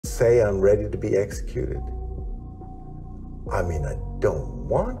say I'm ready to be executed? I mean, I don't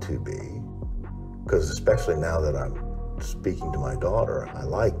want to be, because especially now that I'm speaking to my daughter, I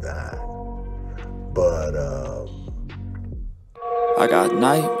like that. But, I got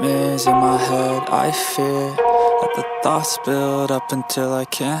nightmares in my head, I fear that the thoughts build up until I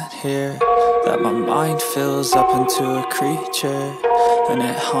can't hear, that my mind fills up into a creature, and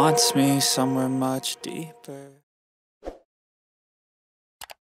it haunts me somewhere much deeper.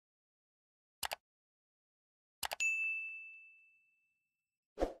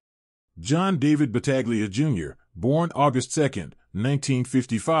 John David Battaglia Jr., born August 2,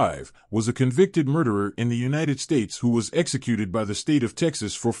 1955, was a convicted murderer in the United States who was executed by the state of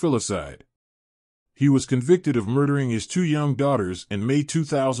Texas for filicide. He was convicted of murdering his two young daughters in May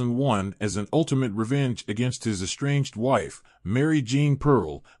 2001 as an ultimate revenge against his estranged wife, Mary Jeane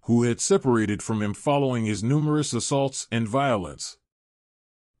Pearle, who had separated from him following his numerous assaults and violence.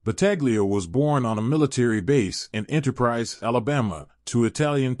 Battaglia was born on a military base in Enterprise, Alabama, to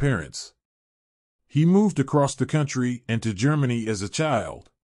Italian parents. He moved across the country and to Germany as a child.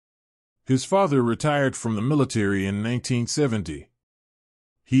 His father retired from the military in 1970.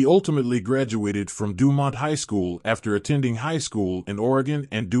 He ultimately graduated from Dumont High School after attending high school in Oregon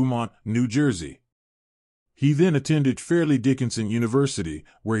and Dumont, New Jersey. He then attended Fairleigh Dickinson University,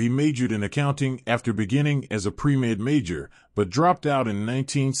 where he majored in accounting after beginning as a pre-med major, but dropped out in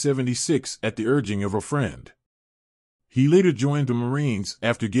 1976 at the urging of a friend. He later joined the Marines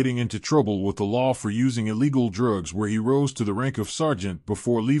after getting into trouble with the law for using illegal drugs, where he rose to the rank of sergeant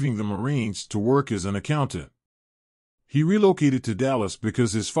before leaving the Marines to work as an accountant. He relocated to Dallas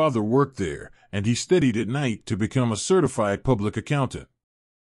because his father worked there, and he studied at night to become a certified public accountant.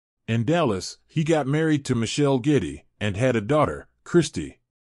 In Dallas, he got married to Michelle Getty and had a daughter, Christy.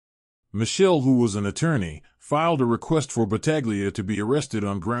 Michelle, who was an attorney, filed a request for Battaglia to be arrested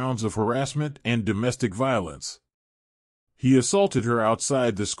on grounds of harassment and domestic violence. He assaulted her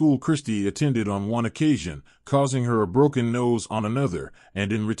outside the school Christy attended on one occasion, causing her a broken nose on another,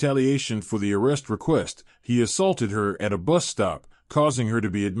 and in retaliation for the arrest request, he assaulted her at a bus stop, causing her to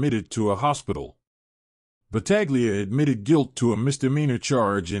be admitted to a hospital. Battaglia admitted guilt to a misdemeanor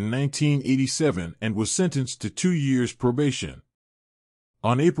charge in 1987 and was sentenced to 2 years probation.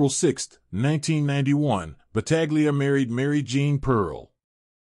 On April 6, 1991, Battaglia married Mary Jeane Pearle.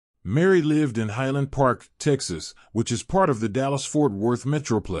 Mary lived in Highland Park, Texas, which is part of the Dallas-Fort Worth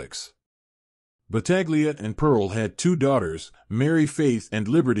Metroplex. Battaglia and Pearle had two daughters, Mary Faith and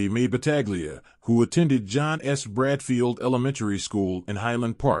Liberty Mae Battaglia, who attended John S. Bradfield Elementary School in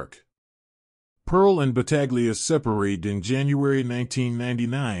Highland Park. Pearle and Battaglia separated in January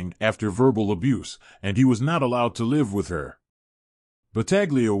 1999 after verbal abuse, and he was not allowed to live with her.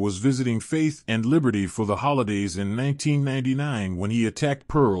 Battaglia was visiting Faith and Liberty for the holidays in 1999 when he attacked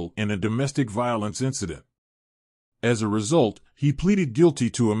Pearle in a domestic violence incident. As a result, he pleaded guilty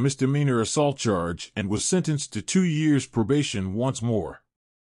to a misdemeanor assault charge and was sentenced to 2 years probation once more.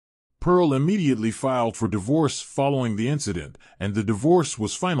 Pearle immediately filed for divorce following the incident, and the divorce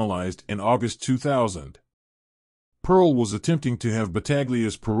was finalized in August 2000. Pearle was attempting to have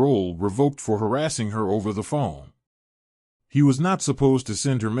Battaglia's parole revoked for harassing her over the phone. He was not supposed to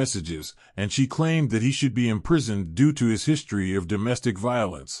send her messages, and she claimed that he should be imprisoned due to his history of domestic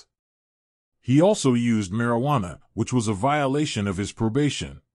violence. He also used marijuana, which was a violation of his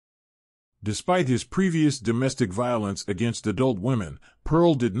probation. Despite his previous domestic violence against adult women,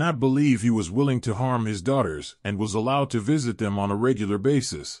 Pearle did not believe he was willing to harm his daughters and was allowed to visit them on a regular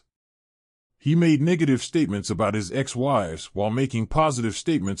basis. He made negative statements about his ex-wives while making positive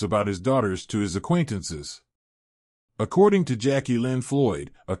statements about his daughters to his acquaintances. According to Jackie Lynn Floyd,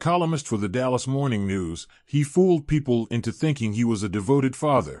 a columnist for the Dallas Morning News, he fooled people into thinking he was a devoted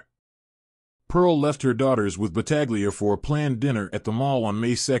father. Pearle left her daughters with Battaglia for a planned dinner at the mall on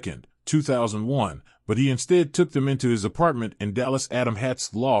May 2, 2001, but he instead took them into his apartment in Dallas Adam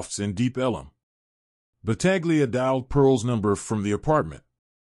Hatt's Lofts in Deep Ellum. Battaglia dialed Pearle's number from the apartment.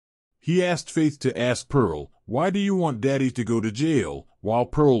 He asked Faith to ask Pearle, "Why do you want Daddy to go to jail?" while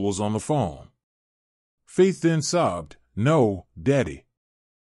Pearle was on the phone. Faith then sobbed, "No, Daddy.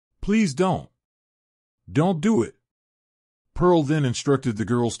 Please don't. Don't do it." Pearle then instructed the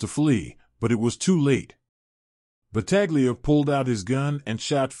girls to flee, but it was too late. Battaglia pulled out his gun and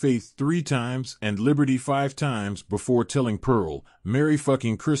shot Faith 3 times and Liberty 5 times before telling Pearle, "Merry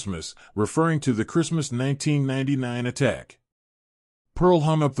fucking Christmas," referring to the Christmas 1999 attack. Pearle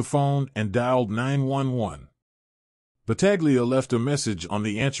hung up the phone and dialed 911. Battaglia left a message on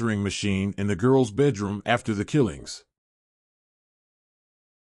the answering machine in the girls' bedroom after the killings.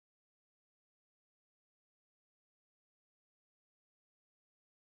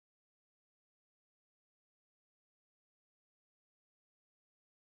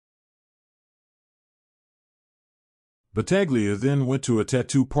 Battaglia then went to a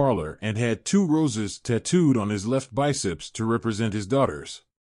tattoo parlor and had 2 roses tattooed on his left biceps to represent his daughters.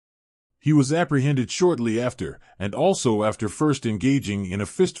 He was apprehended shortly after, and also after first engaging in a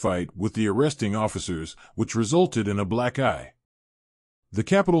fistfight with the arresting officers, which resulted in a black eye. The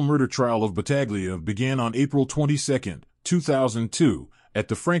capital murder trial of Battaglia began on April 22, 2002, at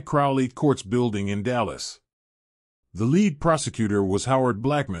the Frank Crowley Courts building in Dallas. The lead prosecutor was Howard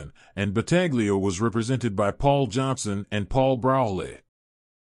Blackman, and Battaglia was represented by Paul Johnson and Paul Brawley.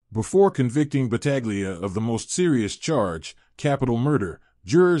 Before convicting Battaglia of the most serious charge, capital murder,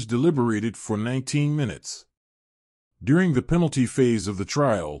 jurors deliberated for 19 minutes. During the penalty phase of the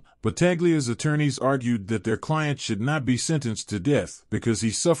trial, Battaglia's attorneys argued that their client should not be sentenced to death because he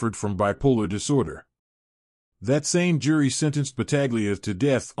suffered from bipolar disorder. That same jury sentenced Battaglia to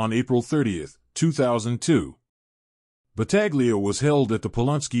death on April 30, 2002. Battaglia was held at the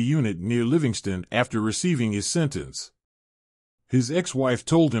Polunsky unit near Livingston after receiving his sentence. His ex-wife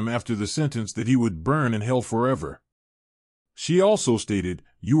told him after the sentence that he would burn in hell forever. She also stated,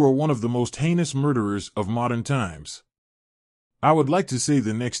 "You are one of the most heinous murderers of modern times. I would like to say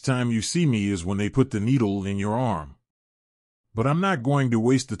the next time you see me is when they put the needle in your arm. But I'm not going to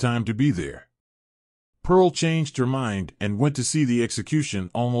waste the time to be there." Pearle changed her mind and went to see the execution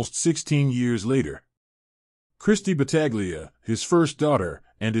almost 16 years later. Christy Battaglia, his first daughter,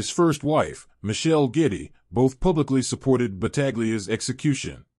 and his first wife, Michelle Getty, both publicly supported Battaglia's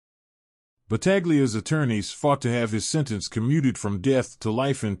execution. Battaglia's attorneys fought to have his sentence commuted from death to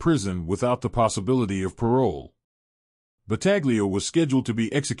life in prison without the possibility of parole. Battaglia was scheduled to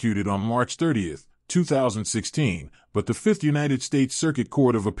be executed on March 30, 2016, but the Fifth United States Circuit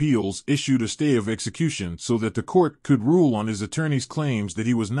Court of Appeals issued a stay of execution so that the court could rule on his attorney's claims that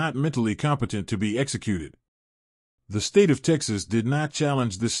he was not mentally competent to be executed. The state of Texas did not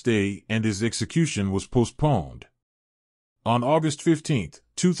challenge this stay, and his execution was postponed. On August 15,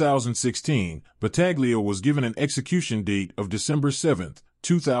 2016, Battaglia was given an execution date of December 7,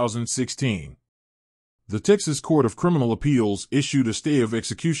 2016. The Texas Court of Criminal Appeals issued a stay of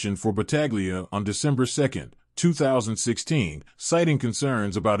execution for Battaglia on December 2, 2016, citing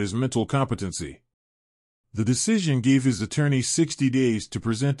concerns about his mental competency. The decision gave his attorneys 60 days to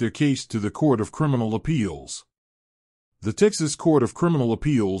present their case to the Court of Criminal Appeals. The Texas Court of Criminal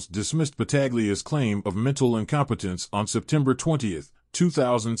Appeals dismissed Battaglia's claim of mental incompetence on September 20,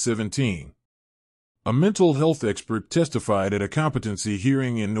 2017. A mental health expert testified at a competency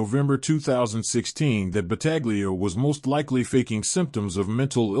hearing in November 2016 that Battaglia was most likely faking symptoms of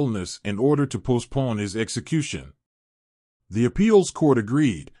mental illness in order to postpone his execution. The appeals court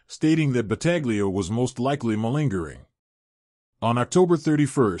agreed, stating that Battaglia was most likely malingering. On October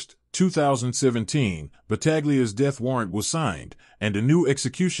 31, 2017, Battaglia's death warrant was signed, and a new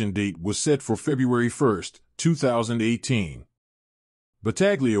execution date was set for February 1, 2018.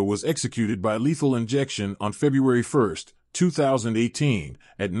 Battaglia was executed by lethal injection on February 1, 2018,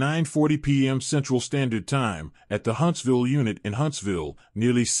 at 9:40 p.m. Central Standard Time, at the Huntsville unit in Huntsville,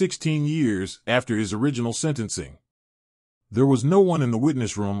 nearly 16 years after his original sentencing. There was no one in the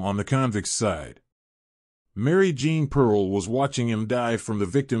witness room on the convict's side. Mary Jeane Pearle was watching him die from the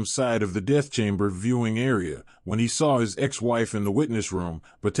victim's side of the death chamber viewing area. When he saw his ex-wife in the witness room,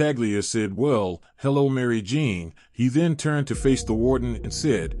 Battaglia said, "Well, hello Mary Jeane." He then turned to face the warden and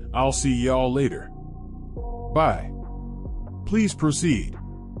said, "I'll see y'all later. Bye. Please proceed."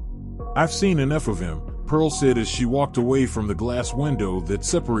 "I've seen enough of him," Pearle said as she walked away from the glass window that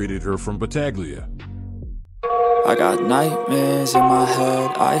separated her from Battaglia. I got nightmares in my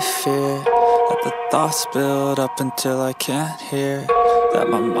head, I fear that the thoughts build up until I can't hear, that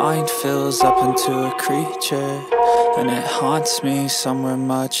my mind fills up into a creature, and it haunts me somewhere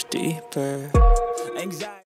much deeper. Anxiety.